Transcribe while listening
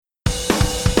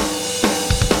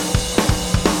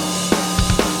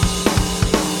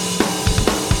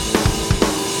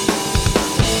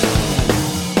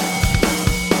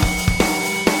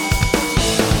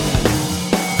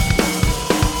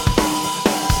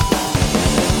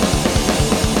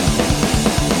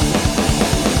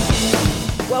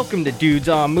Welcome to Dudes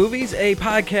on Movies, a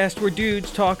podcast where dudes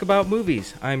talk about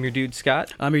movies. I'm your dude,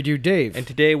 Scott. I'm your dude, Dave. And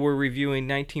today we're reviewing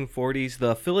 1940's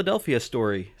The Philadelphia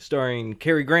Story, starring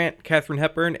Cary Grant, Katharine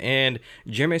Hepburn, and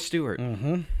Jimmy Stewart.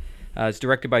 It's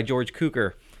directed by George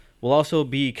Cukor. We'll also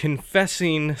be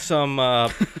confessing some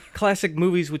classic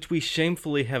movies which we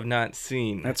shamefully have not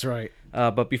seen. That's right.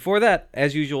 But before that,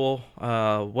 as usual,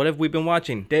 what have we been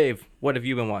watching? Dave, what have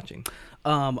you been watching?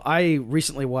 I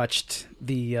recently watched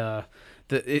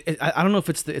I don't know if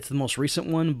it's the most recent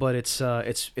one, but it's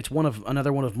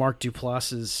another one of Mark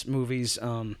Duplass's movies.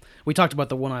 We talked about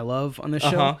The One I Love on this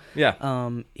show. Yeah.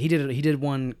 He did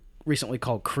one recently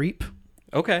called Creep.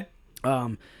 Okay.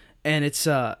 And it's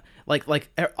like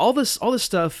all this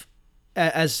stuff.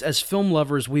 As film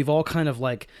lovers, we've all kind of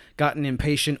like gotten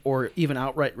impatient or even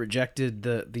outright rejected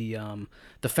the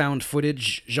found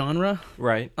footage genre.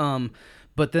 Right.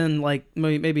 But then, like,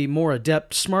 maybe more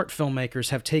adept, smart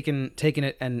filmmakers have taken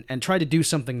it and tried to do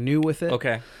something new with it.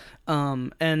 Okay.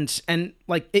 And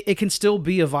like, it can still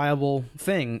be a viable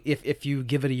thing if you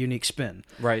give it a unique spin.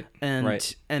 Right.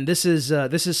 And this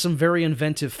is some very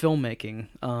inventive filmmaking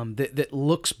that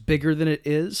looks bigger than it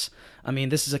is. I mean,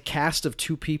 this is a cast of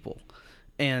two people.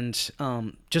 And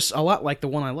just a lot like The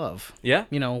One I Love. Yeah.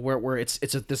 You know, where it's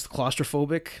this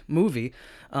claustrophobic movie.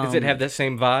 Does it have that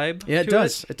same vibe? Yeah, it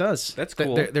does. It does. That's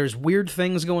cool. There's weird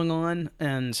things going on,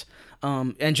 and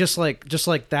just like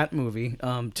that movie,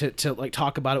 to like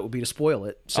talk about it would be to spoil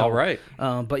it. So, all right.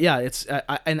 But yeah, it's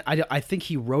I think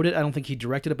he wrote it. I don't think he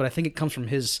directed it, but I think it comes from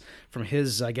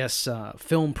his I guess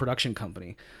film production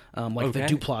company, like the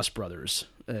Duplass brothers.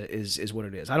 Is what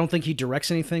it is. I don't think he directs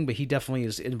anything, but he definitely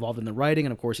is involved in the writing,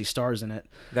 and of course he stars in it.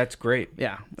 That's great.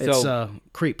 Yeah, it's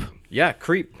Creep. Yeah,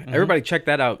 Creep. Mm-hmm. Everybody check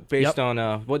that out. Based on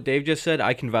what Dave just said,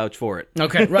 I can vouch for it.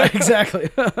 Okay, right, exactly.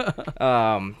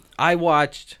 I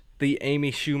watched the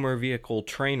Amy Schumer vehicle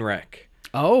Trainwreck.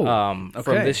 From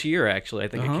this year, actually. I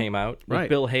think it came out with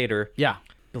Bill Hader. Yeah.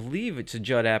 I believe it's a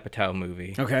Judd Apatow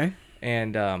movie. Okay.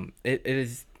 And it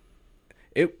is...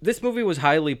 This movie was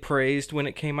highly praised when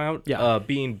it came out,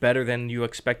 being better than you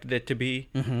expected it to be.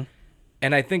 Mm-hmm.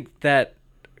 And I think that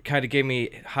kind of gave me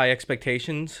high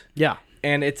expectations. Yeah.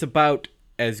 And it's about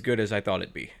as good as I thought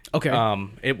it'd be. Okay.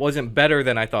 It wasn't better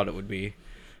than I thought it would be.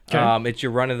 Okay. It's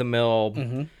your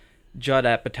run-of-the-mill Judd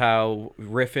Apatow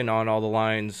riffing on all the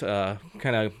lines,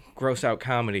 kind of gross-out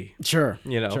comedy. Sure.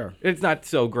 You know? Sure. It's not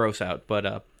so gross-out,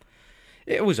 but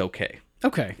it was okay.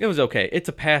 Okay. It was okay. It's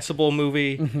a passable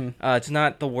movie. Mm-hmm. It's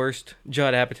not the worst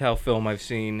Judd Apatow film I've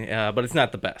seen, but it's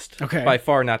not the best. Okay. By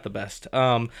far not the best.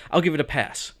 I'll give it a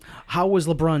pass. How was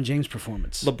LeBron James'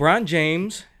 performance? LeBron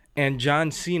James and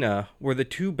John Cena were the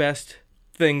two best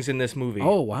things in this movie.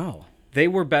 Oh, wow. They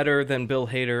were better than Bill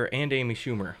Hader and Amy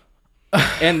Schumer.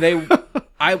 And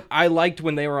I liked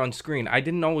when they were on screen. I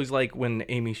didn't always like when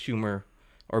Amy Schumer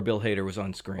or Bill Hader was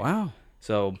on screen. Wow.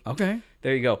 So okay,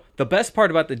 there you go. The best part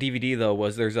about the DVD though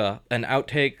was there's an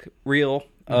outtake reel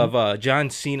of John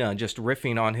Cena just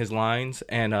riffing on his lines,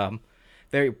 and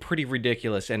they're pretty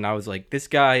ridiculous. And I was like, this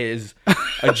guy is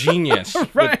a genius.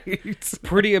 Right?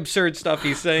 Pretty absurd stuff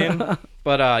he's saying.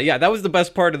 But yeah, that was the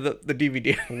best part of the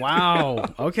DVD. Wow.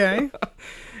 Okay.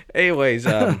 Anyways,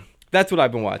 that's what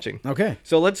I've been watching. Okay.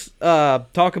 So let's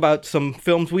talk about some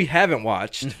films we haven't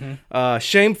watched.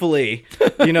 Shamefully,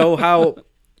 you know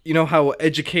how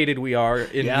educated we are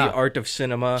in the art of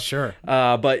cinema. Sure.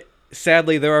 But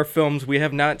sadly, there are films we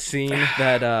have not seen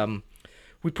that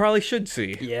we probably should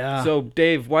see. Yeah. So,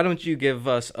 Dave, why don't you give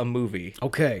us a movie?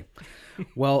 Okay.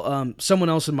 Well, someone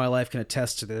else in my life can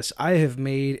attest to this. I have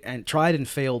tried and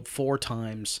failed 4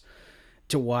 times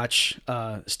to watch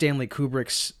Stanley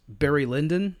Kubrick's Barry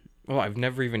Lyndon. Oh, I've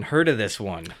never even heard of this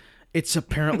one. It's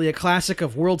apparently a classic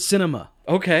of world cinema.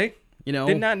 Okay. You know,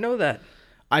 did not know that.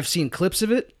 I've seen clips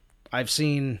of it. I've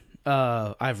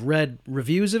read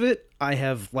reviews of it. I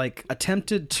have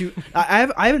attempted to. I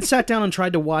haven't sat down and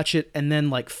tried to watch it and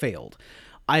then failed.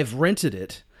 I've rented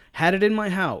it, had it in my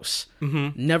house,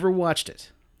 never watched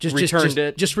it. Just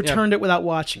returned it without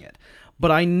watching it.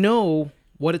 But I know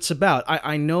what it's about.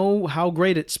 I know how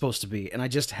great it's supposed to be, and I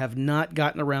just have not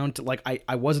gotten around to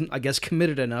I wasn't, I guess,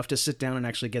 committed enough to sit down and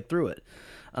actually get through it.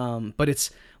 But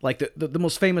it's the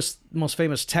most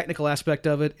famous technical aspect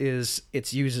of it is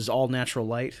it uses all natural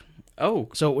light. Oh,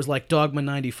 so it was like Dogma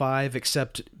 95,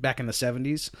 except back in the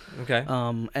 70s. Okay.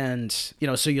 And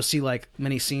so you'll see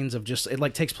many scenes of just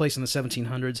it takes place in the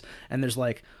 1700s, and there's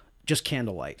just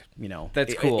candlelight.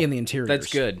 That's cool in the interior.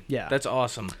 That's good. Yeah, that's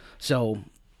awesome. So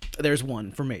There's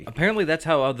one for me. Apparently, that's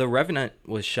how The Revenant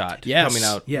was shot. Yes, coming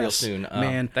out yes. real soon.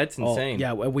 Man, that's insane.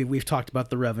 Yeah, we've talked about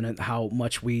The Revenant, how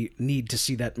much we need to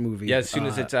see that movie. Yeah, as soon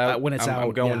as it's out, when it's I'm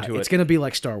out, going to it. It's gonna be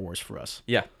like Star Wars for us.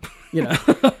 Yeah. You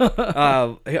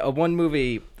know. One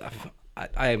movie,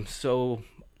 I am so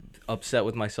upset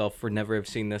with myself for never have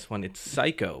seen this one. It's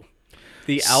Psycho,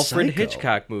 the Alfred Psycho?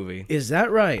 Hitchcock movie. Is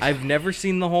that right? I've never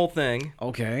seen the whole thing.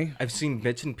 Okay. I've seen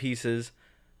bits and pieces,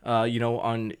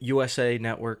 on USA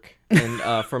Network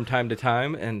and from time to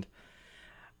time, and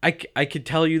I could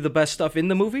tell you the best stuff in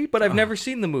the movie, but I've never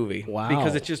seen the movie. Wow.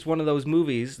 Because it's just one of those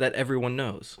movies that everyone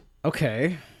knows.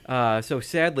 Okay. So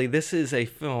sadly, this is a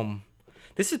film.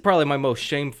 This is probably my most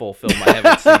shameful film I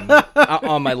haven't seen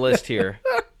on my list here.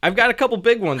 I've got a couple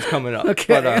big ones coming up.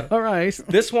 Okay. But, all right.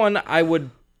 this one,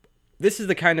 this is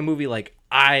the kind of movie like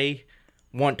I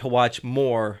want to watch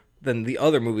more than the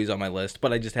other movies on my list,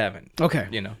 but I just haven't. Okay.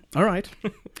 You know. All right.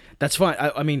 That's fine.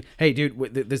 I mean, hey, dude,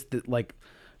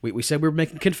 we said we were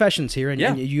making confessions here, and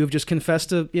Yeah. you have just confessed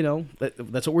to,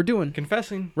 that's what we're doing.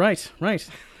 Confessing. Right.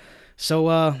 So,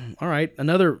 all right,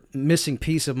 another missing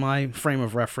piece of my frame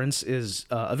of reference is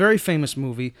a very famous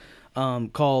movie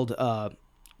called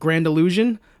Grand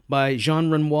Illusion by Jean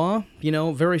Renoir.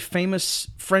 Very famous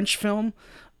French film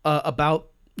about,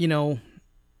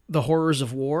 the horrors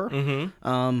of war.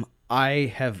 Mm-hmm.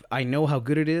 I know how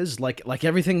good it is. Like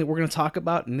everything that we're going to talk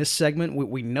about in this segment,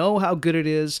 we know how good it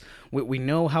is. We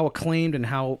know how acclaimed and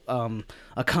how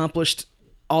accomplished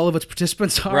all of its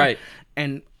participants are. Right.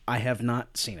 And I have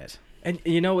not seen it. And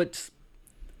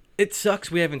it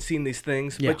sucks we haven't seen these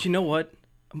things, Yeah. but you know what?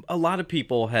 A lot of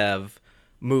people have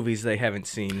movies they haven't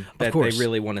seen that they course.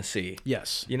 really want to see.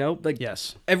 Yes.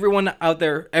 Yes. Everyone out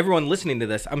there, everyone listening to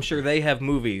this, I'm sure they have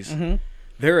movies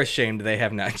they're ashamed they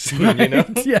have not seen,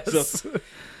 Yes.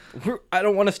 So, I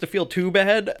don't want us to feel too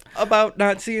bad about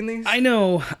not seeing these. I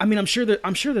know. I mean, I'm sure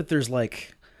that there's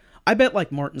I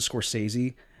bet Martin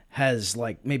Scorsese has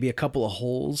maybe a couple of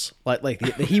holes.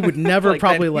 He would never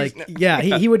probably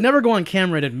he would never go on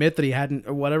camera and admit that he hadn't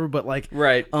or whatever. But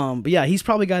right. But yeah, he's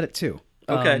probably got it too.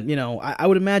 Okay. I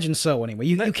would imagine so anyway.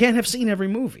 You can't have seen every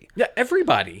movie. Yeah,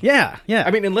 everybody. Yeah.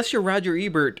 I mean, unless you're Roger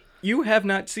Ebert, you have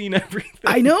not seen everything.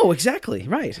 I know exactly.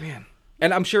 Right. Man.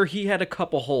 And I'm sure he had a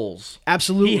couple holes.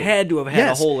 Absolutely. He had to have had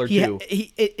a hole or two.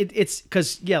 It's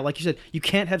because, like you said, you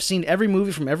can't have seen every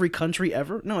movie from every country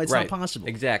ever. No, it's not possible.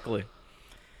 Exactly.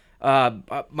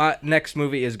 My next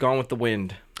movie is Gone with the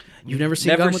Wind. You've never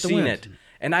seen Gone with the Wind? It.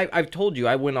 And I've told you,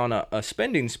 I went on a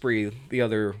spending spree the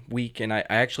other week, and I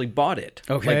actually bought it.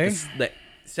 Okay. The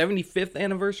 75th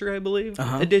anniversary, I believe,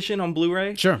 edition on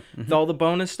Blu-ray. Sure. Mm-hmm. With all the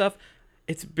bonus stuff.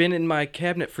 It's been in my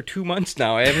cabinet for 2 months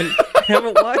now. I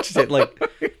haven't watched it.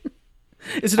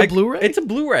 Is it a Blu-ray? It's a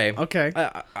Blu-ray. Okay.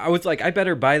 I was like, I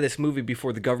better buy this movie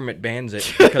before the government bans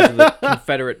it because of the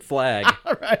Confederate flag.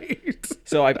 All right.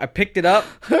 So I picked it up.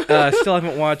 Still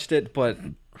haven't watched it, but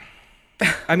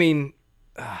I mean,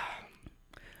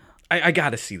 I got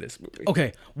to see this movie.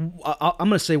 Okay. I'm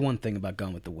going to say one thing about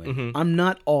Gone with the Wind. Mm-hmm. I'm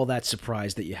not all that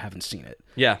surprised that you haven't seen it.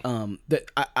 Yeah.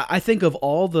 I think of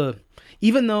all the,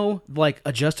 even though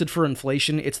adjusted for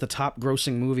inflation, it's the top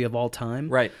grossing movie of all time.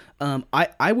 Right.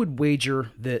 I would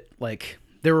wager that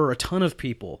there are a ton of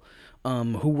people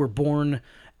who were born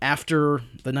after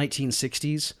the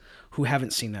 1960s who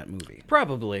haven't seen that movie.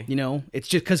 Probably. It's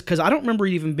just because I don't remember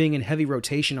it even being in heavy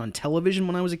rotation on television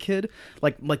when I was a kid,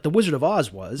 like The Wizard of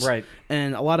Oz was, right?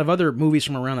 And a lot of other movies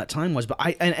from around that time was, but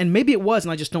and maybe it was,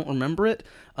 and I just don't remember it.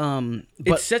 But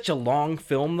it's such a long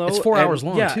film, though. It's 4 hours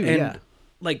long too. And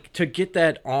to get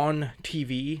that on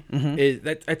TV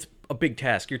that's a big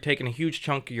task. You're taking a huge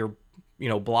chunk of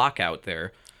your block out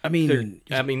there. I mean,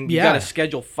 you got to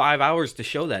schedule 5 hours to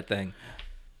show that thing.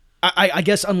 I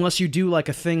guess unless you do a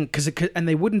thing, and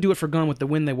they wouldn't do it for Gone with the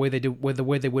Wind the way they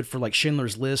would for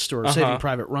Schindler's List or Saving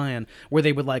Private Ryan, where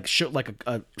they would show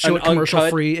it commercial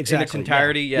free exactly in its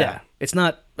entirety. Yeah. It's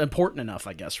not important enough,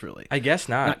 I guess. Really, I guess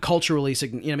not culturally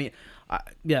significant.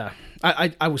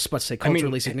 I was supposed to say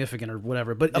culturally significant or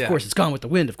whatever, but of course it's Gone with the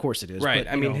Wind. Of course it is. Right.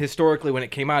 But, historically, when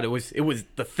it came out, it was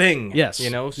the thing. Yes.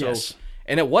 So. Yes.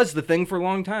 And it was the thing for a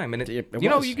long time, and it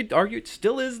was. You could argue it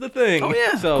still is the thing. Oh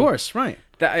yeah, so, of course, right.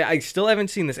 I still haven't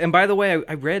seen this. And by the way,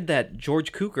 I read that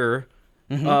George Cukor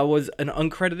was an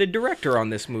uncredited director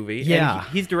on this movie. Yeah, and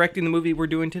he's directing the movie we're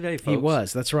doing today, folks. He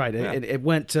was. That's right. Yeah. It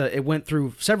went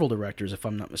through several directors, if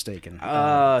I'm not mistaken.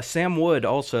 Sam Wood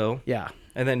also. Yeah.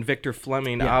 And then Victor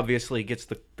Fleming obviously gets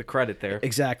the credit there.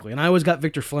 Exactly. And I always got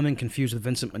Victor Fleming confused with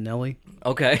Vincent Minnelli.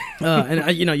 Okay.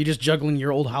 And you're just juggling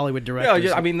your old Hollywood directors.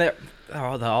 Yeah, I mean they're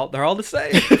all the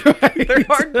same.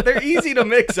 Right. They're easy to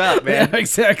mix up, man. Yeah,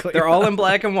 exactly. They're all in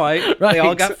black and white. Right. They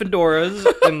all got fedoras,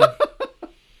 and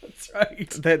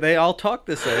That's right. they all talk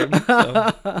the same.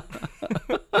 So.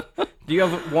 Do you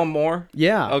have one more?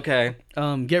 Yeah. Okay.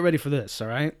 Get ready for this. All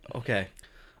right. Okay.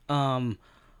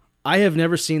 I have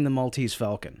never seen the Maltese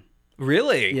Falcon.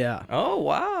 Really? Yeah. Oh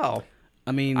wow.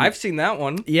 I mean, I've seen that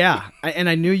one. Yeah, and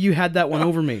I knew you had that one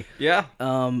over me. Yeah.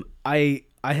 I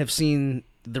have seen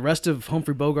the rest of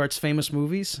Humphrey Bogart's famous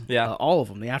movies. Yeah. All of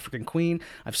them. The African Queen.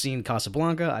 I've seen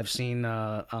Casablanca. I've seen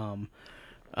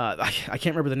I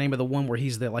can't remember the name of the one where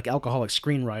he's the like alcoholic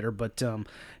screenwriter, but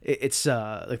it's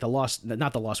like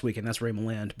not the Lost Weekend. That's Ray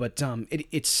Milland, but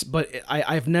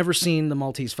I've never seen the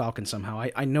Maltese Falcon. Somehow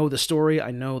I know the story,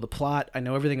 I know the plot, I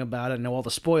know everything about it, I know all the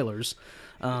spoilers.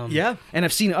 Yeah, and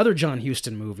I've seen other John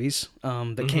Huston movies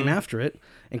that came after it,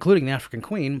 including The African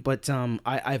Queen, but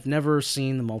I've never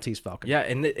seen the Maltese Falcon. Yeah,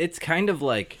 and it's kind of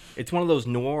like it's one of those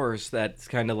noirs that's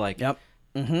kind of like Yep.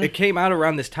 Mm-hmm. It came out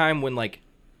around this time when like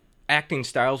acting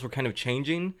styles were kind of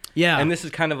changing. Yeah. And this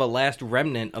is kind of a last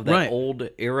remnant of that old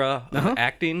era of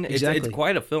acting. Exactly. It's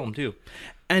quite a film, too.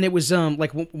 And it was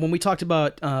like when we talked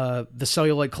about the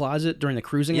Celluloid Closet during the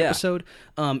cruising episode,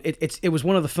 it was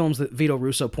one of the films that Vito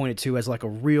Russo pointed to as like a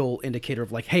real indicator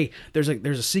of like, hey, there's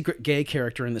a secret gay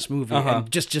character in this movie, and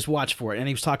just watch for it. And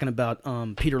he was talking about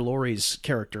Peter Lorre's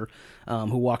character,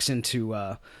 who walks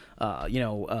into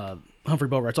Humphrey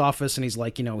Bogart's office, and he's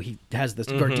like, he has this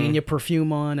gardenia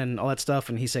perfume on and all that stuff,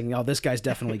 and he's saying, "Oh, this guy's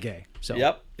definitely gay." So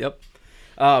Yep.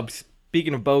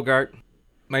 Speaking of Bogart,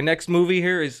 my next movie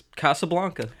here is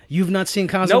Casablanca. You've not seen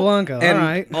Casablanca, nope. And all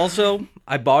right? Also,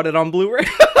 I bought it on Blu-ray,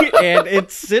 and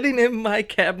it's sitting in my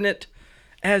cabinet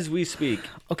as we speak.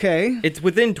 Okay, it's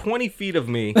within 20 feet of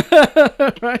me,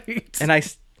 right? And I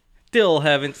still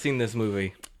haven't seen this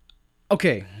movie.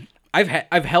 Okay,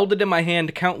 I've held it in my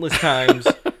hand countless times.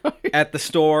 At the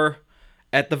store,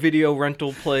 at the video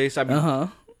rental place, in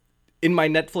my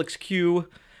Netflix queue,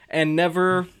 and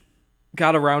never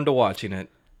got around to watching it.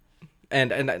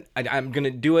 And I'm going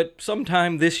to do it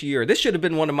sometime this year. This should have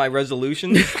been one of my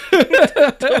resolutions,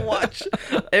 to watch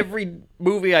every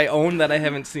movie I own that I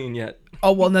haven't seen yet.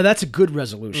 Oh, well, now that's a good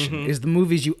resolution, is the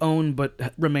movies you own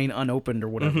but remain unopened or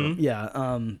whatever. Yeah,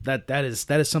 that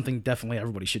is something definitely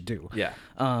everybody should do. Yeah.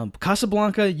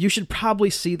 Casablanca, you should probably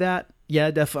see that.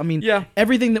 Yeah,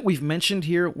 everything that we've mentioned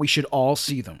here, we should all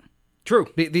see them. True.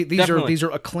 These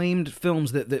are acclaimed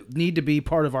films that need to be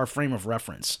part of our frame of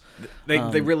reference.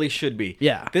 They really should be.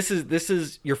 Yeah. This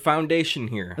is your foundation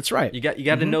here. That's right. You got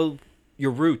to know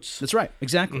your roots. That's right.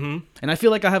 Exactly. And I feel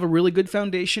like I have a really good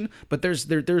foundation, but there's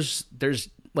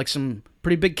like some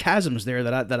pretty big chasms there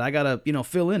that I gotta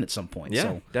fill in at some point. Yeah,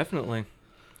 so. Definitely.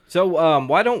 So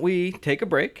why don't we take a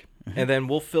break? And then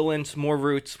we'll fill in some more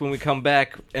roots when we come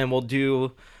back, and we'll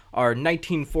do our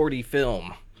 1940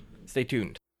 film. Stay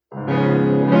tuned.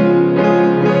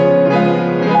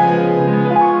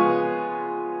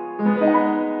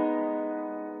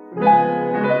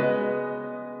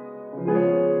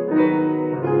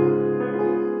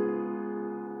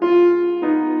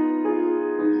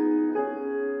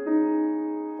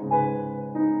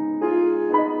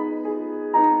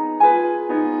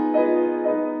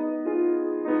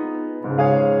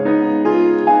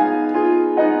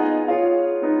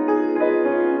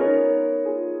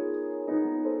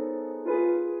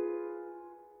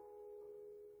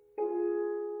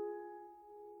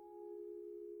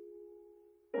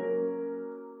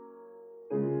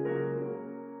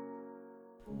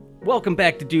 Welcome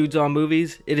back to Dudes on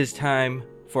Movies. It is time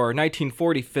for our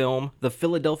 1940 film, The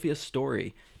Philadelphia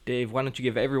Story. Dave, why don't you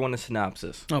give everyone a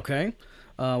synopsis? Okay.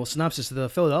 Synopsis of The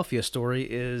Philadelphia Story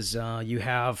is you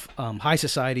have high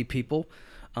society people.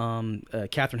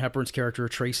 Katharine Hepburn's character,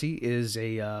 Tracy, is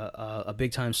a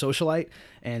big-time socialite,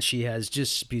 and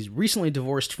she's recently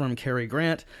divorced from Cary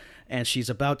Grant, and she's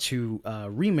about to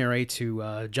remarry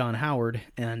to John Howard,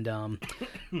 and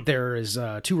there is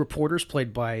two reporters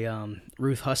played by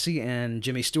Ruth Hussey and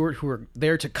Jimmy Stewart who are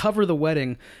there to cover the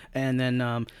wedding, and then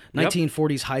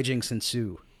 1940s hijinks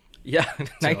ensue. Yeah,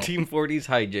 1940s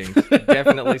hijinks.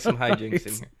 Definitely some hijinks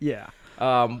in here.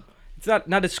 Yeah. It's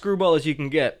not as screwball as you can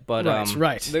get, but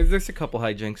right. There's a couple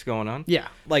hijinks going on. Yeah.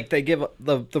 Like they give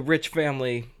the rich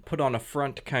family put on a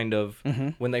front kind of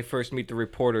when they first meet the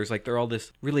reporters, like they're all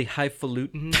this really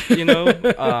highfalutin,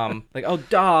 like, oh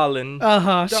darling,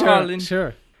 darling.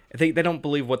 Sure. they don't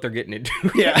believe what they're getting into.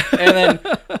 Yeah. And then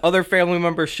other family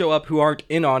members show up who aren't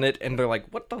in on it, and they're like,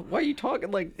 why are you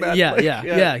talking like that? Yeah, Like,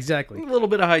 yeah, exactly. A little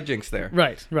bit of hijinks there.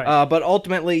 Right. But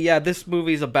ultimately, yeah, this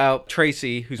movie's about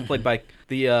Tracy, who's played by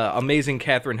the amazing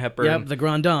Katharine Hepburn. Yep, the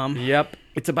Grand Dame. Yep.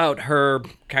 It's about her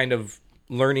kind of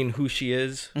learning who she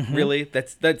is, really.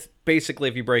 That's basically,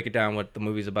 if you break it down, what the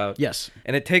movie's about. Yes.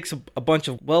 And it takes a bunch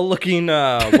of well-looking,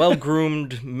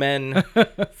 well-groomed men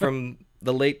from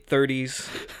the late 30s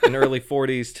and early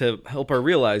 40s to help her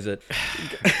realize it.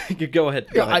 Go ahead.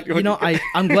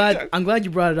 I'm glad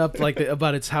you brought it up, like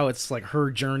about how it's like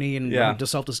her journey and to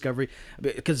self-discovery,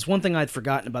 because it's one thing I'd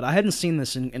forgotten about. I hadn't seen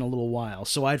this in a little while,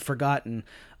 so I'd forgotten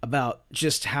about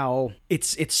just how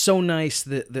it's so nice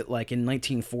that like in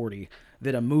 1940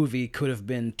 that a movie could have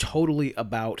been totally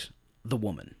about the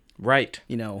woman. Right.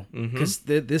 Because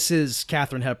this is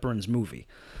Katharine Hepburn's movie.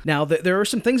 Now, there are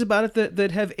some things about it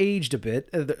that have aged a bit.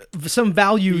 Some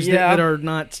values that are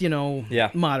not,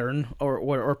 modern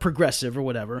or progressive or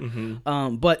whatever.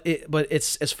 But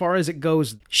it's, as far as it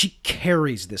goes, she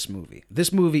carries this movie.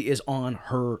 This movie is on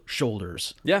her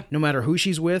shoulders. Yeah. No matter who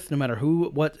she's with, no matter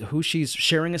who she's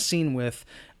sharing a scene with.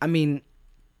 I mean,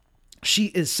 she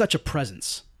is such a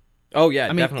presence. Oh yeah, I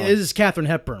mean, definitely. This is Katharine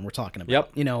Hepburn we're talking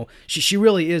about. Yep. She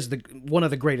really is one of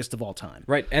the greatest of all time.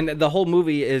 Right, and the whole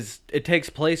movie it takes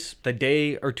place the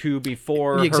day or two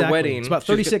before her wedding. It's about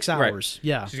 36 hours. Right.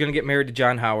 Yeah. She's gonna get married to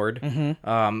John Howard.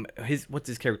 What's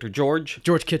his character? George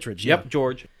Kittredge. Yep,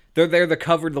 George. They're there to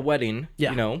cover the wedding.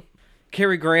 Yeah.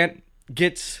 Cary Grant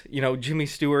gets Jimmy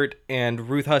Stewart and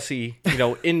Ruth Hussey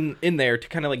in there to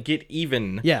kind of like get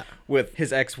even with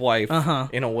his ex-wife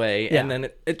in a way, and then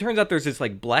it turns out there's this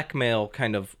like blackmail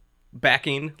kind of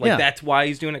backing, like that's why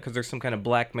he's doing it, because there's some kind of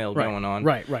blackmail going on,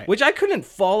 right, which I couldn't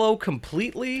follow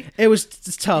completely.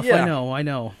 It's tough. Yeah. I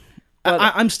know.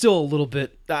 I'm still a little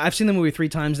bit. I've seen the movie 3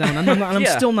 times now, and I'm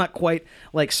still not quite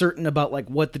like certain about like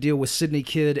what the deal with Sidney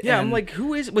Kidd. Yeah, and I'm like,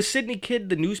 was Sidney Kidd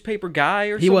the newspaper guy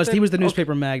or something? He was the Okay.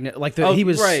 newspaper magnate. Like he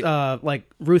was like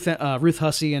Ruth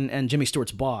Hussey and Jimmy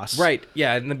Stewart's boss. Right.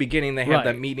 Yeah. In the beginning, they have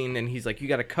that meeting, and he's like, "You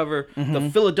got to cover the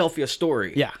Philadelphia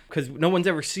story." Yeah. Because no one's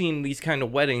ever seen these kind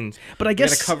of weddings. But I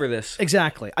guess you got to cover this.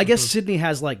 Exactly. I guess Sidney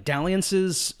has like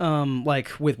dalliances,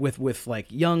 like with like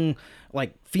young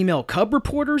like female cub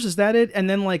reporters. Is that it? And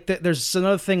then like there's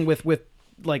another thing with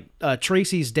like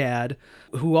Tracy's dad,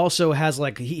 who also has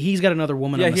like he's got another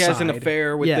woman on the side. Yeah, he has an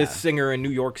affair with this singer in New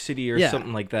York City or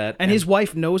something like that. And his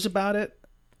wife knows about it.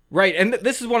 Right, and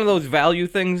this is one of those value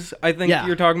things I think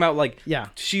you're talking about. Like,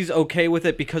 she's okay with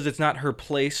it because it's not her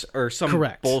place or some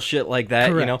bullshit like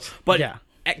that, But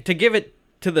to give it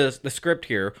to the script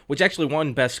here, which actually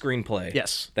won Best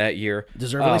Screenplay that year.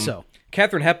 Deservedly so.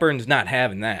 Katharine Hepburn's not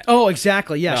having that. Oh,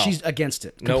 exactly. Yeah, No. she's against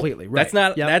it completely. Right.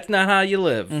 That's not how you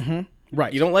live.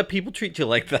 Right. You don't let people treat you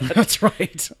like that. That's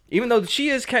right. Even though she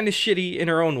is kind of shitty in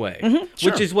her own way,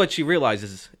 Sure. which is what she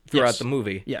realizes throughout the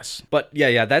movie. Yes. But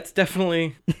yeah, that's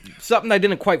definitely something I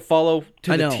didn't quite follow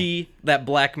to the T, that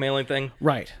blackmailing thing.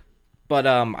 Right. But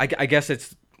I guess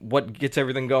it's what gets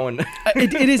everything going.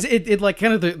 It is like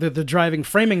kind of the driving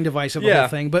framing device of the whole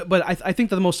thing. But I think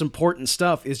that the most important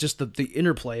stuff is just the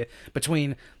interplay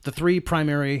between the 3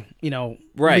 primary,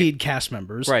 lead cast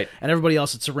members and everybody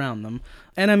else that's around them.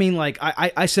 And I mean, like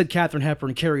I said, Katharine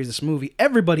Hepburn carries this movie.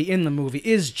 Everybody in the movie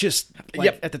is just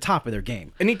like at the top of their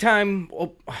game. Anytime.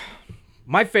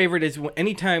 My favorite is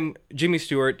anytime Jimmy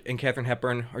Stewart and Katharine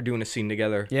Hepburn are doing a scene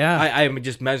together. Yeah. I am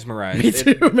just mesmerized. Me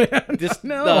too, man. Just,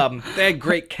 they had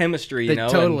great chemistry,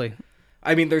 Totally. And,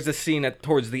 I mean, there's a scene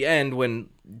towards the end when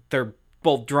they're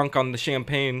both drunk on the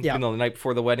champagne, the night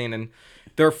before the wedding, and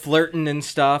they're flirting and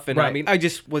stuff. And I mean, I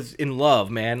just was in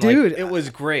love, man. Dude. Like, it was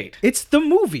great. It's the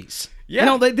movies.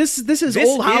 Yeah. This is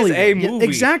old Hollywood. Is a movie.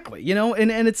 Exactly.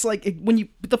 And it's like when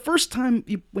the first time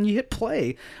when you hit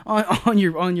play on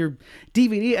your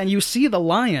DVD and you see the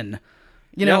lion,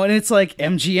 and it's like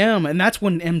MGM, and that's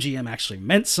when MGM actually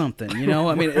meant something,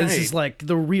 I mean, this is like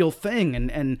the real thing.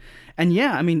 And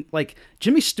yeah, I mean, like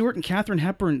Jimmy Stewart and Katharine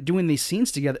Hepburn doing these scenes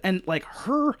together, and like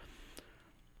her.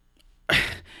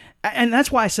 And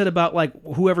that's why I said about like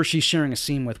whoever she's sharing a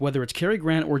scene with, whether it's Cary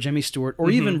Grant or Jimmy Stewart or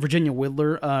even Virginia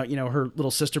Widler, her little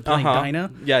sister playing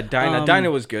Dinah. Yeah, Dinah. Dinah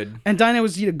was good. And Dinah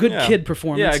was good kid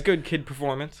performance. Yeah, good kid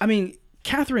performance. I mean,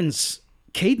 Katharine's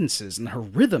cadences and her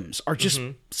rhythms are just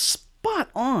spot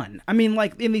on. I mean,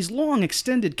 like in these long,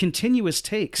 extended, continuous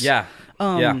takes. Yeah.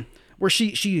 Where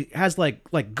she has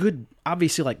like good,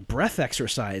 obviously like breath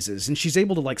exercises, and she's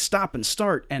able to like stop and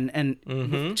start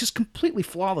and just completely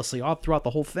flawlessly all throughout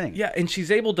the whole thing. Yeah, and she's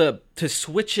able to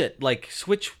switch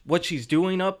what she's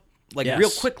doing up like real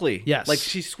quickly. Yes. Like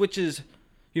she switches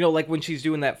you know, like when she's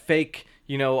doing that fake,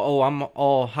 you know, oh, I'm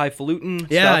all highfalutin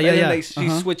Yeah, stuff. yeah, and then yeah. she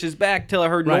switches back to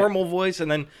her normal voice, and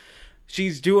then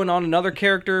she's doing on another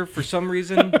character for some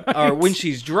reason. Or when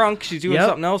she's drunk, she's doing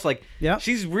something else. Like,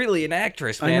 she's really an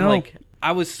actress, man. I know. Like,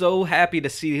 I was so happy to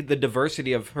see the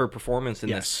diversity of her performance in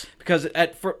this. Because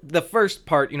for the first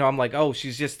part, you know, I'm like, oh,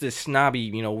 she's just this snobby,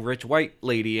 you know, rich white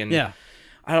lady. And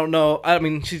I don't know. I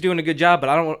mean, she's doing a good job, but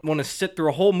I don't want to sit through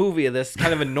a whole movie of this.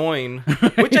 Kind of annoying.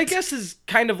 Which I guess is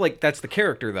kind of like, that's the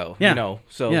character, though. You know?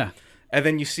 So, and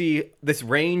then you see this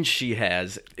range she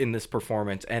has in this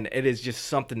performance, and it is just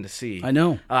something to see. I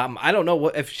know. I don't know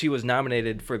if she was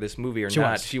nominated for this movie or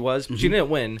not. She was. She didn't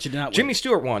win. She did not win. Jimmy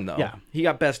Stewart won, though. Yeah. He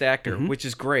got Best Actor, which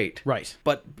is great. Right.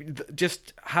 But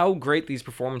just how great these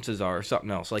performances are, something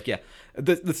else. Like,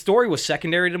 the story was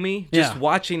secondary to me. Just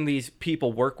watching these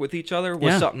people work with each other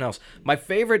was something else. My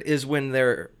favorite is when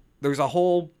there's a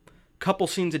whole couple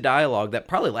scenes of dialogue that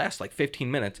probably last like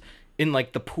 15 minutes. In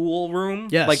like the pool room,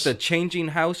 like the changing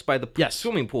house by the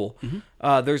swimming pool.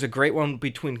 There's a great one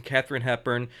between Katharine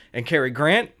Hepburn and Cary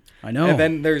Grant. I know. And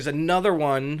then there's another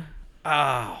one.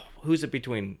 Who's it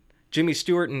between? Jimmy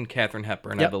Stewart and Katharine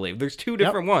Hepburn, I believe. There's two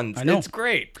different ones. I know. It's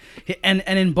great. And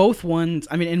in both ones,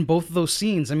 I mean, in both of those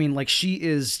scenes, I mean, like she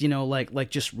is, you know,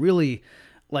 like just really,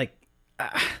 like.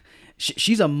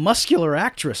 She's a muscular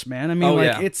actress, man. I mean,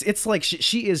 it's like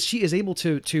she is able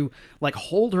to like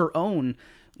hold her own,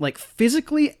 like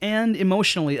physically and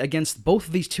emotionally against both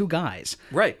of these two guys.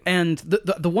 Right. And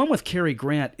the one with Cary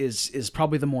Grant is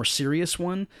probably the more serious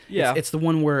one. Yeah. It's the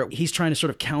one where he's trying to sort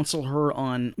of counsel her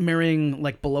on marrying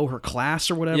like below her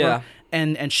class or whatever. Yeah.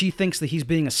 And she thinks that he's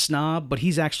being a snob, but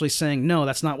he's actually saying, no,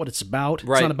 that's not what it's about.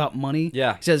 Right. It's not about money.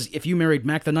 Yeah. He says, if you married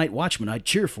Mac the Night Watchman, I'd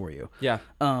cheer for you. Yeah.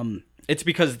 It's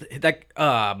because that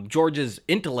George's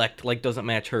intellect like doesn't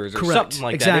match hers or something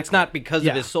like that. It's not because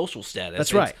of his social status.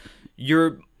 That's right.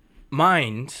 Your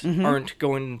minds aren't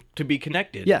going to be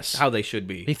connected. Yes. How they should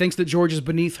be. He thinks that George is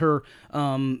beneath her,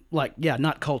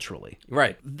 not culturally.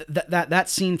 Right. That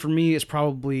scene for me is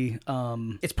probably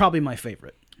it's probably my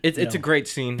favorite. It's a great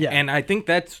scene, and I think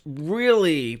that's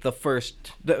really the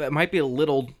first. It might be a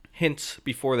little hints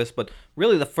before this, but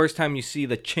really the first time you see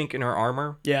the chink in her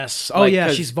armor. Yes. Oh,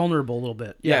 yeah, she's vulnerable a little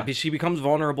bit. Yeah, but she becomes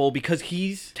vulnerable because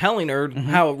he's telling her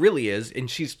how it really is, and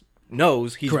she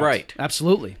knows he's right.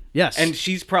 Absolutely. Yes. And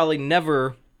she's probably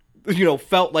never, you know,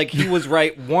 felt like he was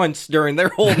right once during their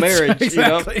whole marriage.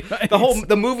 Exactly. You know? Right.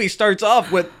 The movie starts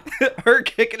off with her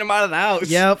kicking him out of the house.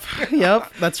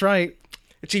 Yep. That's right.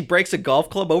 And she breaks a golf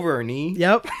club over her knee.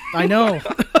 Yep. I know.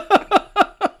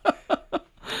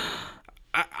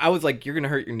 I was like, you're going to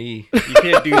hurt your knee. You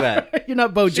can't do that. You're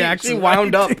not Bo Jackson. She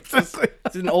wound up.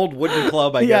 It's an old wooden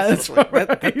club, I guess. That's right.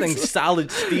 That thing's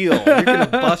solid steel. You're going to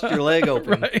bust your leg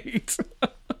open. Right.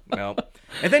 No.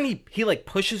 And then he like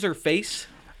pushes her face.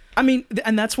 I mean,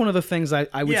 and that's one of the things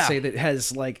I would say that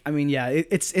has like, I mean,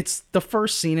 it's the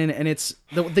first scene and it's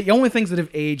the only things that have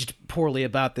aged poorly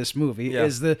about this movie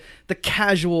is the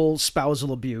casual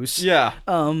spousal abuse. Yeah.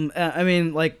 I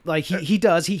mean, like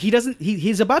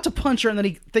he's about to punch her and then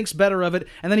he thinks better of it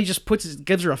and then he just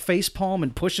gives her a face palm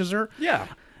and pushes her. Yeah.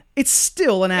 It's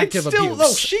still an act of abuse.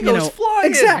 No, she goes flying.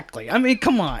 Exactly. I mean,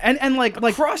 come on. And like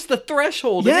across the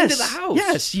threshold and into the house.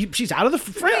 Yes, she's out of the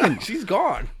frame. Yeah, she's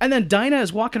gone. And then Dinah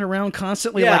is walking around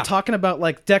constantly, like talking about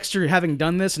like Dexter having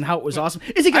done this and how it was awesome.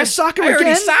 Is he going to sock her again? I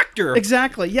already socked her.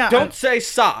 Exactly. Yeah. Don't say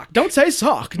sock. Don't say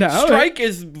sock. No. Strike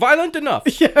is violent enough.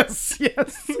 Yes.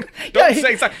 Don't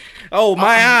say sock. Oh,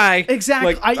 my eye.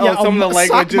 Exactly. Like, some of the languages.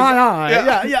 Sock my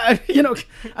eye. Yeah. You know,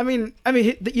 I mean,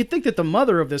 you'd think that the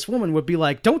mother of this woman would be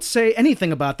like, don't say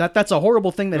anything about that. That's a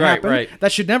horrible thing that happened. Right.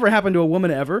 That should never happen to a woman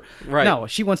ever. Right. No,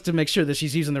 she wants to make sure that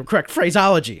she's using the correct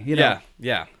phraseology. You know?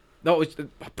 Yeah. No,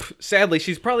 sadly,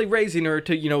 she's probably raising her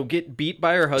to, you know, get beat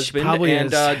by her husband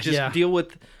and deal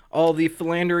with all the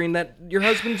philandering that your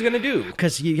husband's going to do.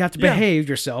 Because you have to behave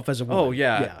yourself as a woman. Oh,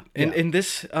 yeah. In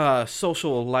this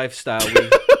social lifestyle we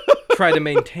try to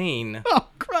maintain. Oh,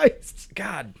 Christ.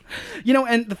 God. You know,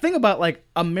 and the thing about, like,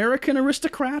 American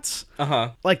aristocrats,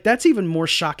 like, that's even more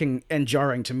shocking and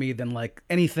jarring to me than, like,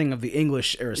 anything of the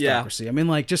English aristocracy. I mean,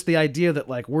 like, just the idea that,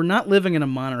 like, we're not living in a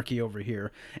monarchy over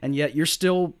here, and yet you're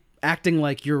still acting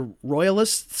like you're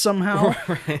royalists somehow.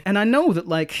 Right. And I know that,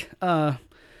 like,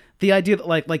 the idea that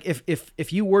like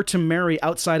if you were to marry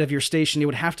outside of your station, it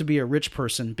would have to be a rich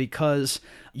person because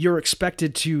you're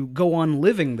expected to go on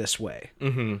living this way.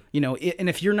 Mm-hmm. You know, and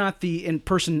if you're not the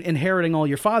person inheriting all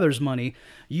your father's money,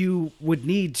 you would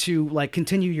need to like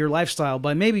continue your lifestyle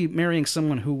by maybe marrying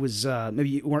someone who was maybe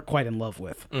you weren't quite in love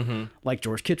with, like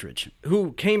George Kittredge,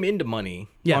 who came into money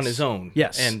on his own.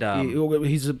 Yes, and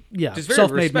he's a just very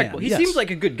self-made respectable. man. He seems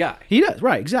like a good guy. He does,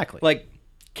 right? Exactly. Like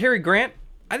Cary Grant,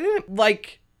 I didn't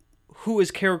like who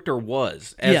his character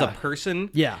was as a person.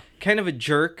 Yeah, kind of a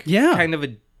jerk. Yeah, kind of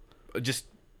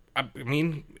I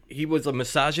mean, he was a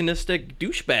misogynistic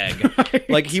douchebag. Right.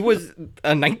 Like, he was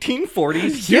a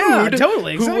 1940s dude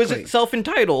totally, exactly. who was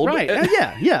self-entitled. Right,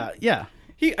 yeah.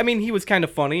 He was kind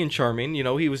of funny and charming. You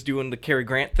know, he was doing the Cary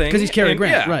Grant thing. Because he's Cary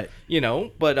Grant, right. You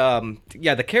know, but,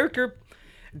 the character...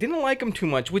 Didn't like him too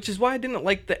much, which is why I didn't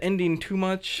like the ending too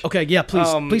much. Okay, yeah, please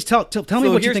tell me what you think about the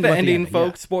ending. Here's the ending,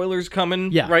 folks. Yeah. Spoilers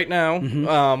coming right now.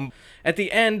 Mm-hmm. At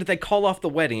the end, they call off the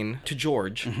wedding to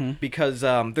George because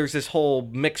there's this whole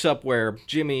mix-up where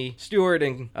Jimmy Stewart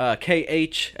and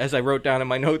K.H., as I wrote down in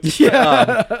my notes,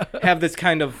 have this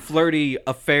kind of flirty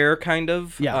affair, kind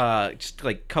of. Yeah. Just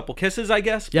like couple kisses, I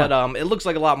guess. Yeah. But it looks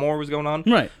like a lot more was going on.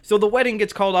 Right. So the wedding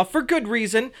gets called off for good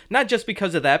reason, not just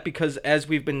because of that, because as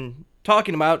we've been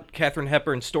talking about, Katharine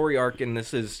Hepburn's story arc in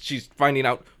this is she's finding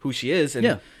out who she is,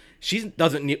 and she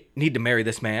doesn't need to marry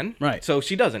this man. Right. So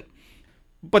she doesn't.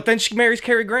 But then she marries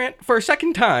Cary Grant for a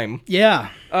second time. Yeah.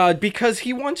 Because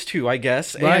he wants to, I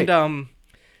guess. Right. And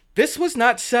this was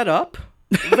not set up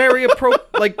very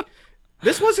like,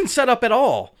 this wasn't set up at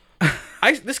all.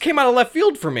 This came out of left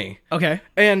field for me. Okay.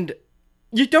 And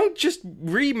you don't just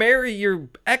remarry your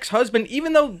ex-husband,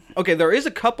 even though, okay, there is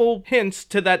a couple hints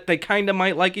to that they kind of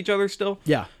might like each other still.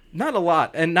 Yeah. Not a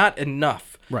lot, and not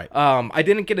enough. Right. I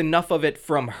didn't get enough of it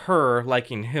from her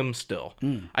liking him still.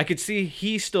 I could see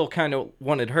he still kind of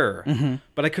wanted her,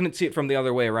 but I couldn't see it from the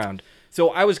other way around. So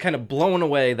I was kind of blown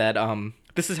away that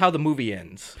this is how the movie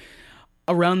ends.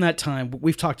 Around that time,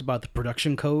 we've talked about the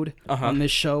production code on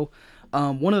this show.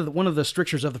 One of the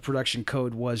strictures of the production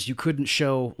code was you couldn't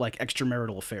show like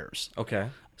extramarital affairs. Okay.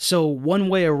 So one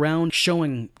way around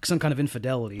showing some kind of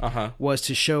infidelity was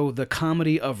to show the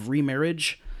comedy of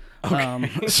remarriage. Okay.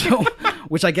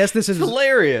 Which I guess this is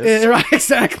hilarious. Right,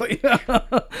 exactly.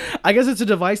 I guess it's a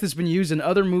device that's been used in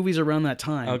other movies around that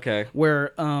time. Okay.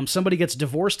 Where somebody gets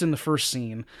divorced in the first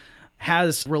scene,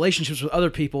 has relationships with other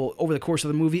people over the course of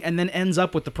the movie, and then ends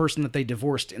up with the person that they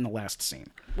divorced in the last scene.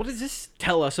 What does this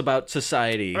tell us about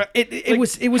society? It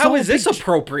was. How is this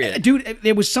appropriate, dude?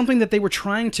 It was something that they were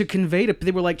trying to convey.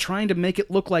 They were like trying to make it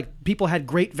look like people had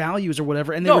great values or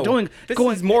whatever, and they were doing. This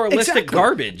is moralistic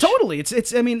garbage. Totally,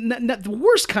 it's. I mean, not the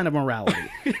worst kind of morality.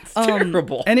 It's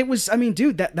terrible. And it was. I mean,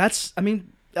 dude, that's. I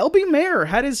mean, L.B. Mayer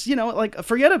had his.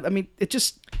 Forget it. I mean, it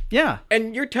just. Yeah.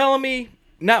 And you're telling me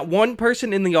not one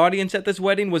person in the audience at this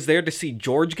wedding was there to see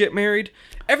George get married?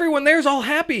 Everyone there's all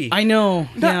happy. I know.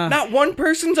 Not one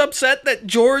person's upset that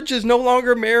George is no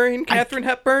longer marrying Katharine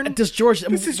Hepburn. Does George?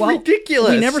 This is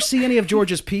ridiculous. We never see any of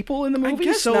George's people in the movie.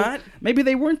 I guess so not. Maybe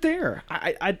they weren't there.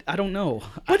 I don't know.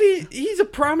 But he's a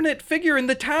prominent figure in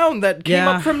the town that came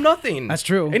up from nothing. That's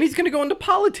true. And he's going to go into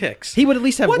politics. He would at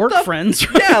least have work friends.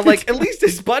 Right? Yeah, like at least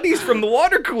his buddies from the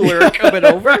water cooler are coming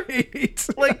over. Right.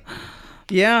 Like,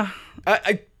 yeah.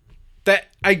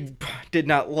 I did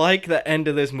not like the end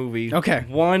of this movie. Okay.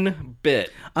 One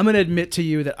bit. I'm gonna admit to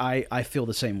you that I feel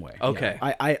the same way. Okay.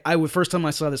 Yeah. I would first time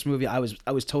I saw this movie, I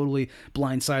was totally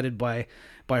blindsided by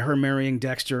her marrying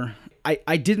Dexter.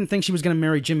 I didn't think she was gonna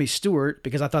marry Jimmy Stewart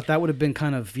because I thought that would have been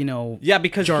kind of, yeah,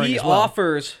 because he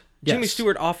offers. Yes. Jimmy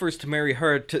Stewart offers to marry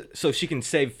her so she can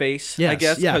save face, yes. I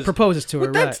guess. Yeah, proposes to her.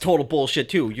 But that's total bullshit,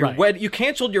 too. You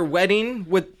canceled your wedding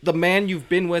with the man you've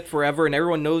been with forever, and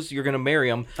everyone knows you're going to marry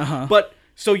him. But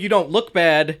so you don't look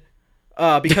bad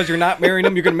because you're not marrying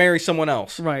him, you're going to marry someone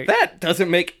else. Right. That doesn't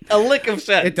make a lick of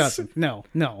sense. It doesn't. No.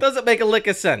 Doesn't make a lick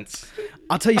of sense.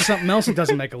 I'll tell you something else that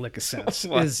doesn't make a lick of sense.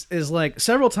 is like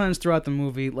several times throughout the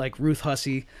movie, like Ruth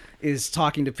Hussey is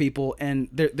talking to people, and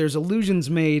there's allusions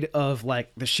made of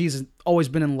like that she's always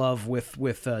been in love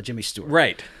with Jimmy Stewart.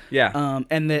 Right. Yeah.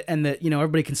 And that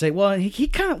everybody can say, well, he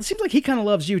kind of seems like he kind of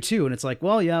loves you too, and it's like,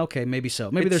 well, yeah, okay, maybe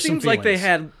so. Maybe there's some feelings. It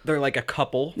seems like they're like a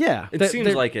couple. Yeah. It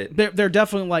seems like it. They're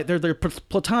definitely like they're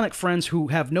platonic friends who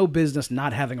have no business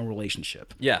not having a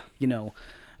relationship. Yeah.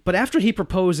 But after he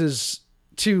proposes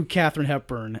to Katharine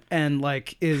Hepburn and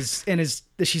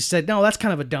she said, no, that's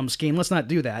kind of a dumb scheme. Let's not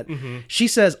do that. Mm-hmm. She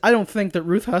says, I don't think that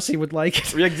Ruth Hussey would like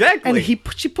it. Exactly. And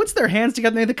she puts their hands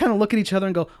together and they kind of look at each other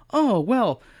and go, oh,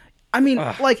 well, I mean,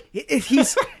 like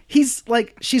he's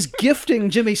like she's gifting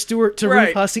Jimmy Stewart to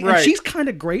Ruth Hussey, and she's kind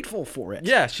of grateful for it.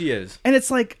 Yeah, she is. And it's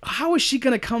like, how is she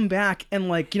going to come back and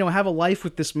like have a life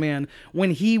with this man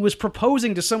when he was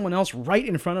proposing to someone else right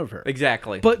in front of her?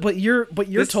 Exactly. But you're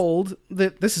told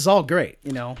that this is all great,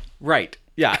 Right.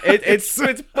 Yeah, it's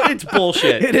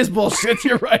bullshit. It is bullshit.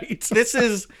 You're right. This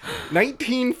is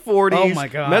 1940s oh my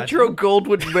God. Metro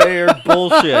Goldwyn Mayer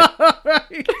bullshit.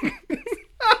 Right.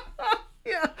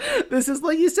 Yeah, this is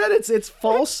like you said. It's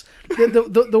false.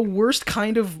 The worst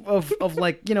kind of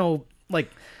like like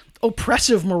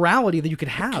oppressive morality that you could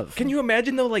have. Can you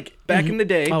imagine though? Like back in the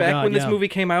day, when this movie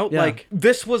came out, like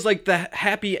this was like the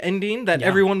happy ending that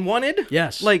everyone wanted.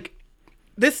 Yes. Like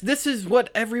this is what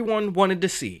everyone wanted to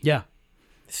see. Yeah.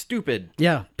 Stupid.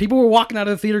 Yeah. People were walking out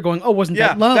of the theater going, "Oh, wasn't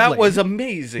that lovely?" That was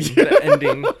amazing. The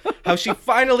ending. How she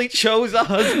finally chose a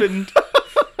husband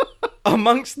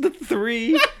amongst the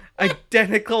three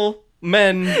identical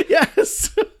men.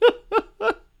 Yes.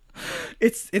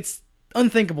 It's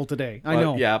unthinkable today. I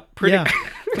know. Yeah, pretty. Yeah.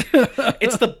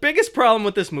 It's the biggest problem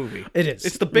with this movie. It is.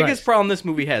 It's the biggest problem this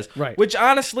movie has. Right. Which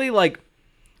honestly, like,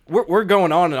 we're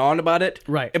going on and on about it.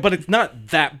 Right. But it's not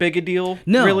that big a deal,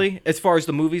 really, as far as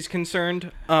the movie's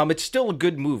concerned. It's still a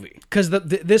good movie. Because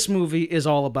this movie is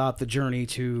all about the journey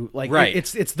to, like,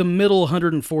 it's the middle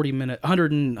 100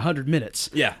 minutes.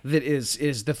 Yeah. That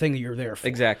is the thing that you're there for.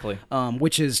 Exactly.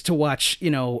 Which is to watch,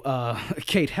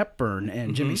 Kate Hepburn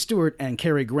and Jimmy Stewart and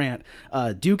Cary Grant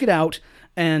duke it out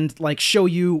and like show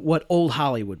you what old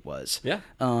Hollywood was. Yeah.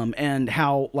 And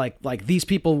how like these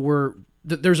people were.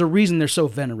 There's a reason they're so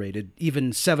venerated,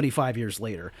 even 75 years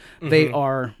later. They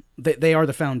are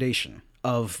the foundation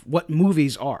of what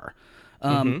movies are,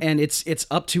 and it's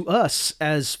up to us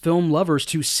as film lovers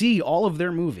to see all of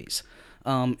their movies,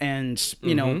 and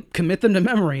commit them to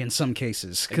memory in some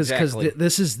cases, because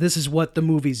this is what the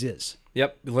movies is.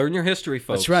 Yep, learn your history,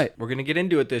 folks. That's right. We're gonna get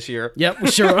into it this year. Yep, we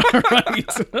sure are.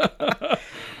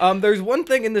 Right. There's one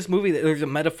thing in this movie there's a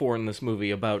metaphor in this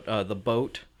movie about the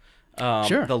boat.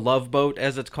 Sure. The Love Boat,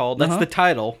 as it's called. That's the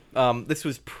title. This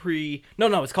was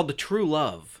No, it's called The True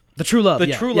Love. The True Love.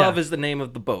 The True Love is the name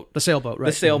of the boat. The sailboat, right?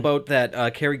 The sailboat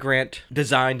that Cary Grant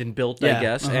designed and built, I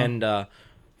guess. And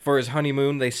for his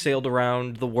honeymoon, they sailed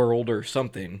around the world or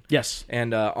something. Yes.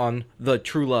 And on the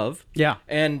True Love. Yeah.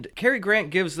 And Cary Grant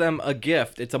gives them a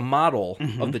gift. It's a model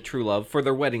of the True Love for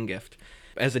their wedding gift.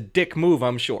 As a dick move,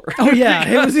 I'm sure. Oh yeah,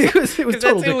 it was total that's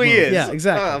dick who move. he is. Yeah,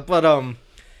 exactly. But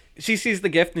she sees the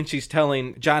gift and she's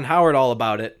telling John Howard all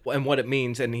about it and what it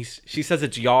means, and she says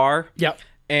it's yar. Yep.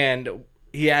 And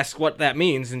he asks what that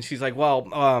means, and she's like, "Well,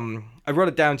 I wrote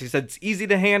it down." She said it's easy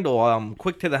to handle,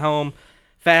 quick to the home,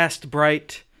 fast,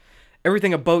 bright,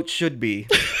 everything a boat should be,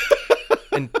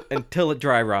 until it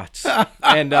dry rots.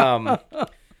 And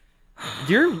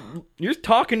you're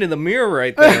talking to the mirror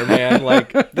right there, man.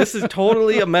 Like this is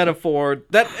totally a metaphor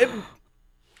that.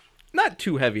 Not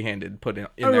too heavy-handed put in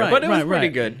there, but it was pretty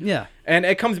good. Yeah. And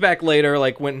it comes back later,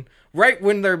 like when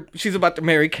she's about to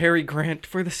marry Cary Grant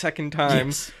for the second time.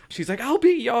 Yes. She's like, "I'll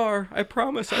be Yar. I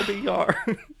promise I'll be Yar."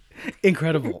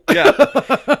 Incredible. Yeah.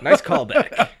 Nice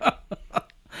callback.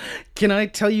 Can I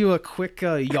tell you a quick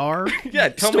Yar Yeah,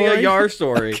 tell me a Yar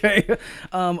story. Okay.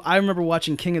 I remember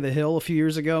watching King of the Hill a few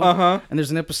years ago. And there's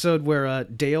an episode where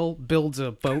Dale builds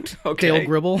a boat. Okay. Dale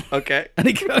Gribble. Okay. And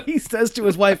he says to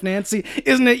his wife, Nancy,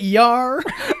 "Isn't it Yar?"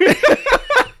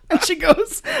 And she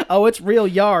goes, "Oh, it's real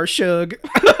Yar, Shug."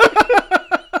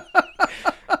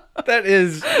 That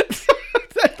is...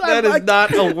 That is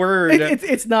not a word.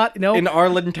 It's not, no. In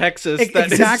Arlen, Texas, that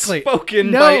exactly. is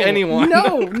spoken by anyone.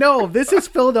 No. This is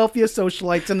Philadelphia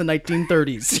socialites in the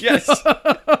 1930s. Yes.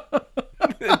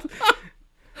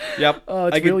 Yep.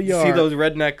 It's I can real see those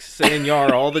rednecks saying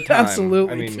Yar all the time.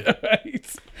 Absolutely. I mean,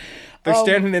 right. they're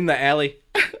standing in the alley.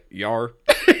 Yar.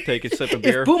 Take a sip of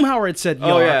beer. If Boomhauer had said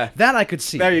Yar, yeah. that I could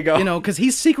see. There you go. Because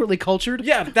he's secretly cultured.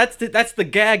 Yeah, that's the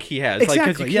gag he has. Exactly,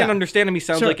 Like, because you can't understand him. He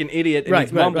sounds like an idiot and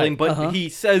he's mumbling, but he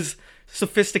says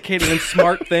sophisticated and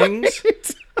smart things.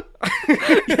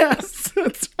 Yes,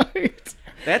 that's right.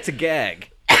 That's a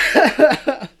gag.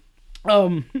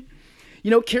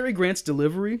 Cary Grant's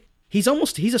delivery, he's a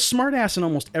smartass in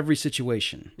almost every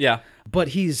situation. Yeah. But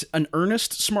he's an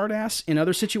earnest smartass in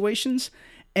other situations.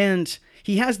 And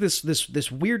he has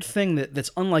this weird thing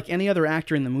that's unlike any other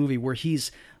actor in the movie, where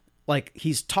he's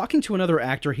talking to another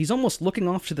actor. He's almost looking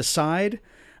off to the side,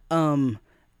 and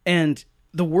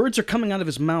the words are coming out of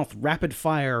his mouth rapid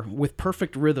fire with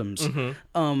perfect rhythms.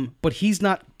 But he's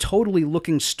not totally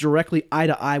looking directly eye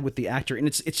to eye with the actor, and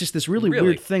it's just this really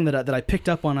weird thing that I picked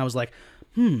up on. I was like,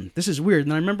 this is weird.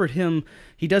 And I remembered him.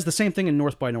 He does the same thing in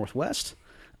North by Northwest.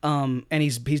 And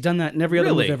he's done that in every other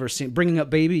movie Really? I've ever seen. Bringing Up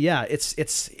Baby, yeah, it's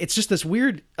just this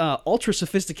weird, ultra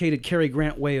sophisticated Cary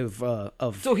Grant way of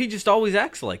So he just always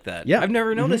acts like that. yeah. I've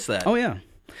never noticed that. Oh yeah,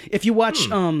 if you watch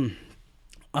Some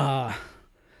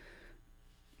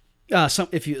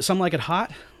Like It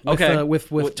Hot. With, Okay.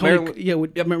 with With Tony, Marilyn- yeah,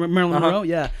 with Marilyn Monroe,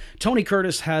 yeah. Tony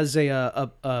Curtis has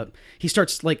he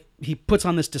starts like he puts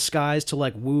on this disguise to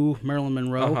like woo Marilyn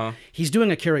Monroe. He's doing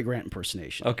a Cary Grant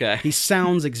impersonation. Okay. He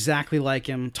sounds exactly like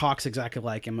him, talks exactly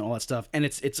like him, and all that stuff, and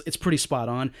it's pretty spot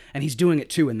on. And he's doing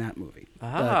it too in that movie.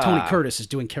 Tony Curtis is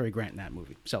doing Cary Grant in that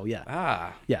movie. So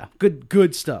yeah, yeah,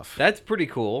 good stuff. That's pretty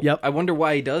cool. Yep. I wonder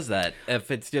why he does that.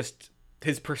 If it's just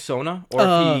his persona, or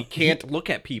if he can't look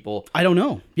at people. I don't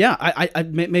know. Yeah, I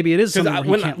maybe it is something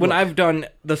where he can't When look. I've done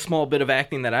the small bit of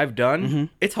acting that I've done,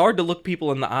 it's hard to look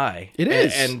people in the eye. It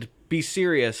is. And be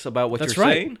serious about what That's you're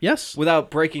right. saying. Yes.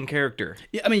 Without breaking character.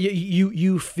 Yeah, I mean,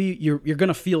 you feel you're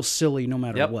gonna feel silly no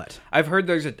matter what. I've heard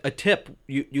there's a tip.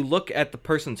 You look at the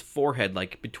person's forehead,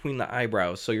 like between the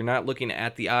eyebrows, so you're not looking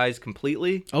at the eyes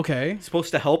completely. Okay. It's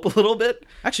supposed to help a little bit.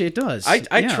 Actually, it does. I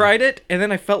Yeah. tried it, and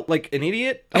then I felt like an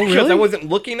idiot. Oh, Because really? I wasn't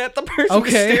looking at the person,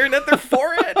 Okay. just staring at their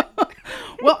forehead.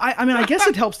 Well, I mean, I guess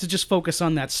it helps to just focus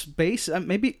on that space.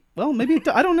 Maybe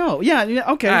I don't know. Yeah.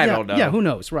 Okay. I yeah, don't know. Yeah. Who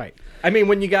knows? Right. I mean,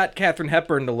 when you got Katharine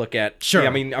Hepburn to look at, Sure. I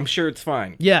mean, I'm sure it's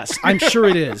fine. Yes, I'm sure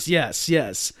it is. Yes.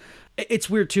 It's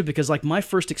weird too because like my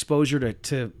first exposure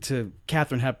to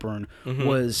Katharine Hepburn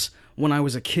was when I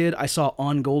was a kid. I saw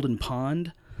On Golden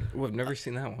Pond. Ooh, I've never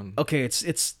seen that one. Okay,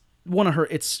 it's one of her.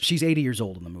 She's 80 years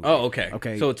old in the movie. Oh, okay.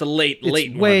 Okay. So it's a late It's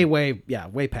one.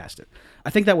 way past it. I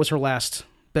think that was her last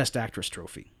Best Actress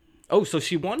trophy. Oh, so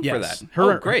she won for Yes. that.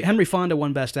 Her, Oh, great. Henry Fonda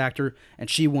won Best Actor, and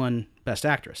she won Best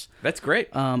Actress. That's great.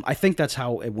 I think that's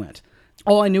how it went.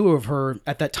 All I knew of her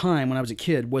at that time when I was a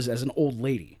kid was as an old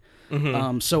lady.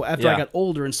 So after I Yeah. got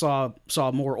older and saw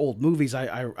more old movies,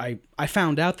 I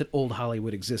found out that old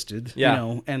Hollywood existed, Yeah. you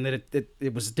know, and that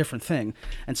it was a different thing.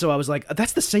 And so I was like,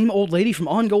 that's the same old lady from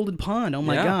On Golden Pond. Oh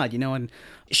my Yeah. God, you know, and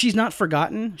she's not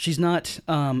forgotten. She's not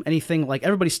anything like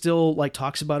everybody still like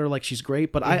talks about her like she's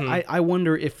great, but I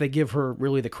wonder if they give her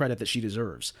really the credit that she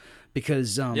deserves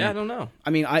because yeah, I don't know. I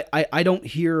mean, I don't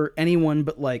hear anyone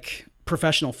but like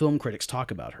professional film critics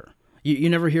talk about her. You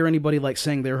never hear anybody like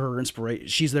saying they're her inspiration.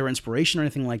 She's their inspiration or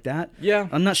anything like that. Yeah.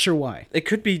 I'm not sure why. It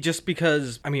could be just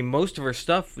because, I mean, most of her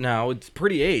stuff now, it's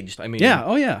pretty aged. I mean, Yeah.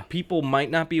 Oh yeah. people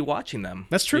might not be watching them.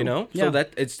 That's true. You know? Yeah.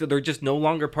 So they're just no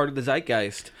longer part of the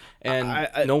zeitgeist. And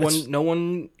I- no it's-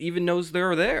 one even knows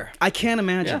they're there. I can't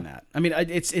imagine that. I mean,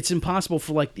 it's impossible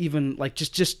for like even like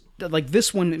just like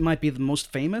this one. It might be the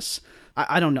most famous.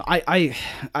 I don't know. I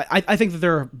think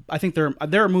that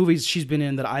there are movies she's been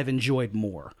in that I've enjoyed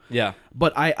more. Yeah.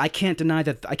 But I can't deny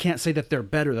that. I can't say that they're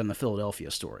better than the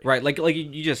Philadelphia Story. Right, like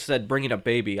you just said, Bringing Up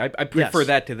Baby. I prefer Yes.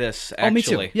 that to this. Actually. Oh, me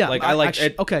too. Yeah. like I like actually,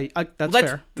 it. okay, that's That's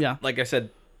fair. Yeah. Like I said,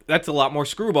 that's a lot more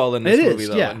screwball than this It is, movie,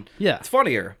 though. yeah, and yeah. It's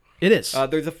funnier. It is.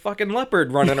 There's a fucking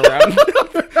leopard running around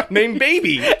named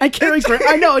Baby. And Cary Grant,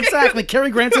 I know exactly.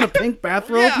 Cary Grant's in a pink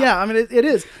bathrobe. Yeah. Yeah, I mean it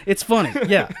is. It's funny.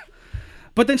 Yeah.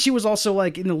 But then she was also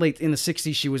like in the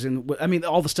 60s. She was in. I mean,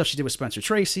 all the stuff she did with Spencer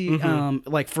Tracy.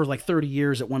 Like for like 30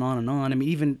 years, it went on and on. I mean,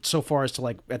 even so far as to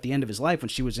like at the end of his life when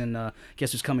she was in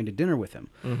Guess Who's Coming to Dinner with him.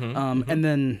 And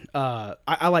then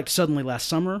I liked Suddenly Last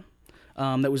Summer.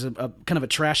 That was a kind of a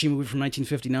trashy movie from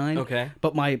 1959. Okay.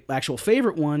 But my actual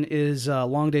favorite one is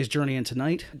Long Day's Journey into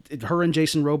Night. Her and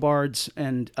Jason Robards,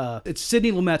 and it's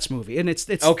Sidney Lumet's movie, and it's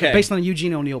Okay. based on a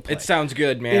Eugene O'Neill play. It sounds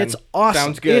good, man. It's awesome.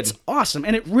 Sounds good. It's awesome,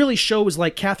 and it really shows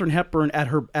like Katharine Hepburn at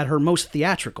her most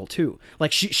theatrical too.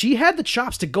 Like she had the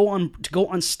chops to go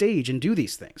on stage and do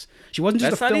these things. She wasn't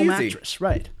just That's a not film easy. actress,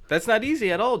 right? That's not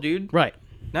easy at all, dude. Right.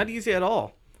 Not easy at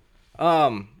all.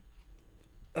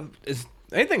 Is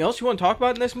anything else you want to talk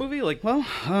about in this movie? Like, Well,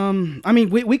 I mean,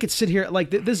 we could sit here like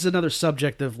this is another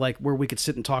subject of like where we could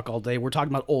sit and talk all day. We're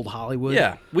talking about old Hollywood.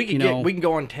 yeah, we can you know. we can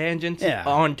go on tangents. Yeah.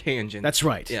 On tangents. That's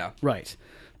right. Yeah. Right.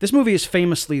 This movie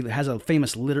has a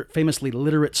famously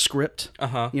literate script.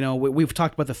 You know, we've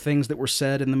talked about the things that were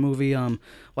said in the movie.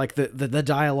 Like the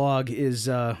dialogue is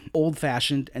old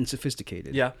fashioned and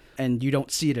sophisticated. Yeah. And you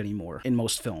don't see it anymore in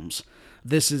most films.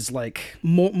 This is like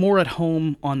more at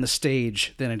home on the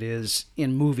stage than it is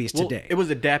in movies Well, today. it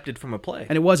was adapted from a play.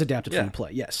 And it was adapted from Yeah. a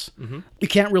play. Yes. You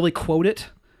can't really quote it.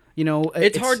 You know,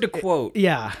 it's hard to quote.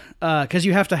 Yeah, because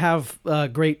you have to have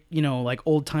great, you know, like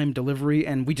old time delivery,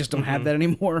 and we just don't have that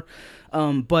anymore.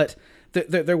 But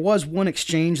there was one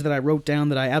exchange that I wrote down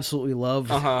that I absolutely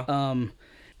loved.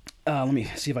 Let me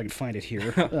see if I can find it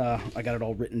here. I got it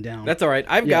all written down. That's all right.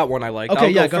 I've got one I like. Okay,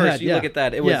 I'll yeah, go go first. ahead, You yeah. look at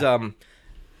that. It Yeah. was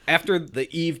after the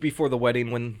eve before the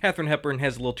wedding, when Katharine Hepburn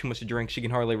has a little too much to drink, she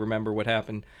can hardly remember what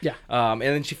happened. Yeah. And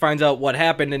then she finds out what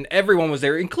happened, and everyone was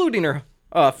there, including her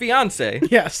fiance.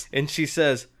 Yes. And she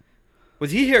says,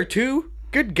 "Was he here too?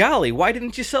 Good golly, why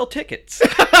didn't you sell tickets?"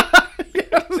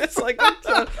 It's like,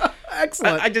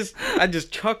 Excellent. I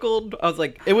just chuckled. I was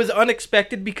like, it was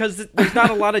unexpected because there's not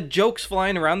a lot of jokes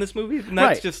flying around this movie. And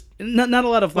that's right. just not a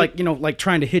lot of like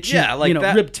trying to hit you, Yeah, like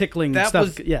that- rib tickling that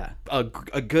stuff. was- Yeah. a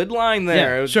good line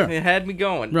there. Yeah, sure. It had me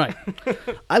going. Right.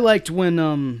 I liked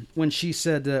when she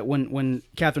said when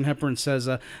Katharine Hepburn says,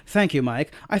 "Thank you,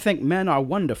 Mike. I think men are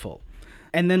wonderful."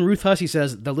 And then Ruth Hussey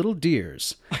says, "The little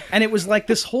dears." And it was like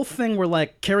this whole thing where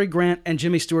like Cary Grant and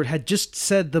Jimmy Stewart had just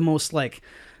said the most like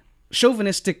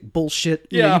chauvinistic bullshit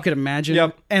you could imagine.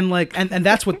 Yep. And like and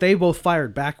that's what they both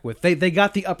fired back with. They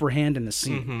got the upper hand in the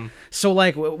scene. Mm-hmm. So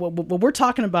like when we're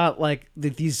talking about like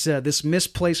this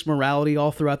misplaced morality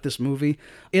all throughout this movie,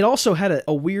 it also had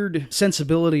a weird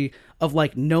sensibility of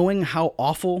like knowing how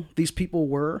awful these people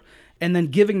were and then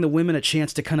giving the women a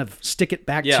chance to kind of stick it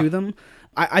back to them.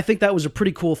 I think that was a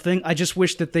pretty cool thing. I just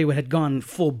wish that they had gone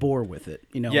full bore with it.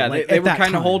 Yeah, like, they at were that kind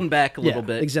of time. holding back a little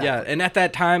bit. Exactly. Yeah, and at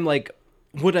that time, like,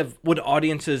 would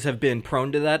audiences have been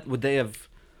prone to that? Would they have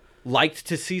liked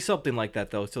to see something like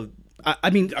that, though? So, I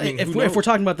mean, if we're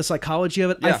talking about the psychology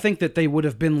of it, I Yeah. think that they would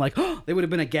have been like, they would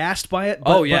have been aghast by it.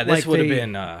 this would have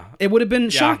been... it would have been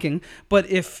shocking. But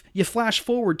if you flash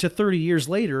forward to 30 years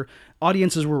later,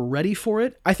 audiences were ready for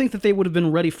it. I think that they would have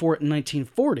been ready for it in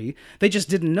 1940. They just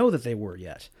didn't know that they were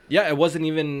yet. Yeah, it wasn't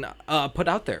even put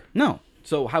out there. No.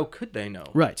 So how could they know?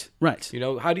 Right. You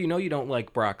know, how do you know you don't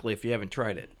like broccoli if you haven't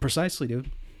tried it? Precisely,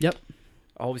 dude. Yep.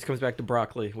 Always comes back to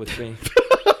broccoli with me.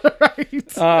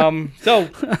 Right. So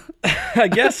I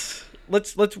guess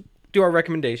let's do our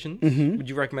recommendations. Would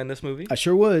you recommend this movie? I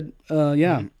sure would.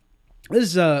 Yeah.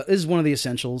 This is one of the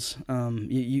essentials.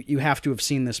 You have to have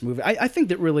seen this movie. I think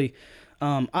that really,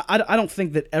 I don't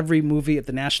think that every movie at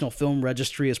the National Film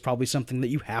Registry is probably something that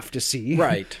you have to see.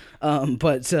 Right.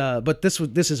 But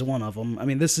this is one of them. I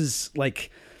mean, this is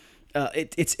like,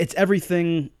 it's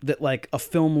everything that like a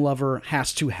film lover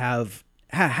has to have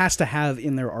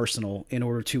in their arsenal in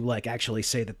order to like actually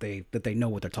say that they know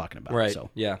what they're talking about. Right. So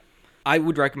Yeah. I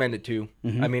would recommend it too.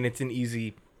 I mean, it's an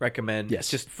easy recommend. Yes.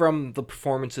 Just from the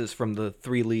performances from the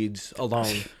three leads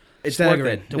alone, it's Staggering.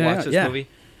 worth it to Yeah, watch this yeah. movie.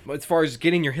 But as far as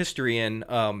getting your history in,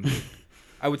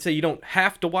 I would say you don't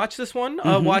have to watch this one.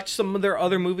 Watch some of their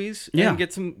other movies and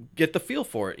get the feel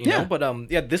for it. You know. But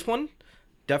this one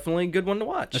definitely a good one to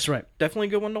watch. That's right. Definitely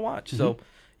a good one to watch. So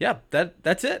yeah,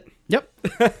 that's it. Yep.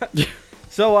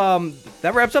 So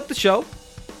that wraps up the show.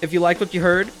 If you liked what you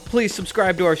heard, please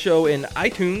subscribe to our show in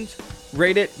iTunes,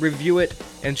 rate it, review it,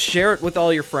 and share it with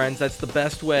all your friends. That's the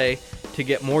best way to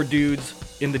get more dudes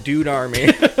in the dude army.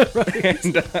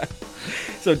 And,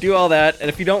 so do all that. And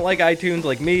if you don't like iTunes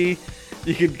like me,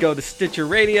 you could go to Stitcher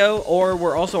Radio, or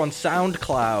we're also on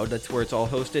SoundCloud. That's where it's all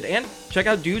hosted. And check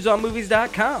out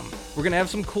dudesonmovies.com. We're going to have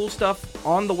some cool stuff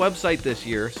on the website this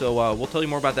year, so we'll tell you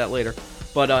more about that later.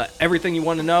 But everything you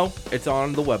want to know, it's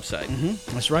on the website.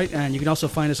 That's right. And you can also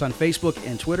find us on Facebook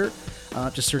and Twitter.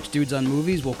 Just search Dudes on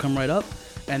Movies. We'll come right up.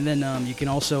 And then you can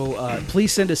also,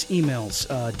 please send us emails,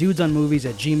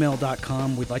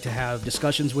 dudesonmovies@gmail.com. We'd like to have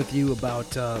discussions with you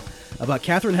about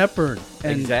Katharine Hepburn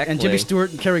and Jimmy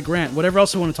Stewart and Cary Grant, whatever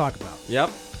else you want to talk about. Yep.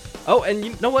 Oh, and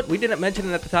you know what? We didn't mention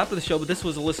it at the top of the show, but this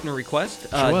was a listener request.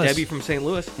 Sure was. Debbie from St.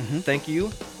 Louis. Thank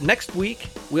you. Next week,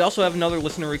 we also have another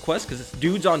listener request because it's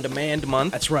Dudes on Demand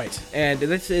month. That's right. And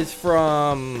this is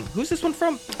from... Who's this one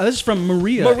from? This is from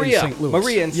Maria in St. Louis.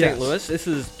 Maria in St. Yes. Louis. This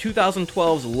is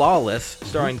 2012's Lawless,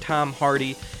 starring Tom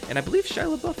Hardy. And I believe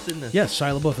Shia LaBeouf's in this. Yes,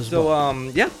 Shia LaBeouf as well.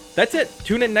 So, yeah, that's it.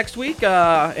 Tune in next week.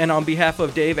 And on behalf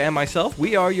of Dave and myself,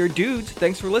 we are your dudes.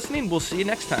 Thanks for listening. We'll see you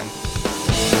next time.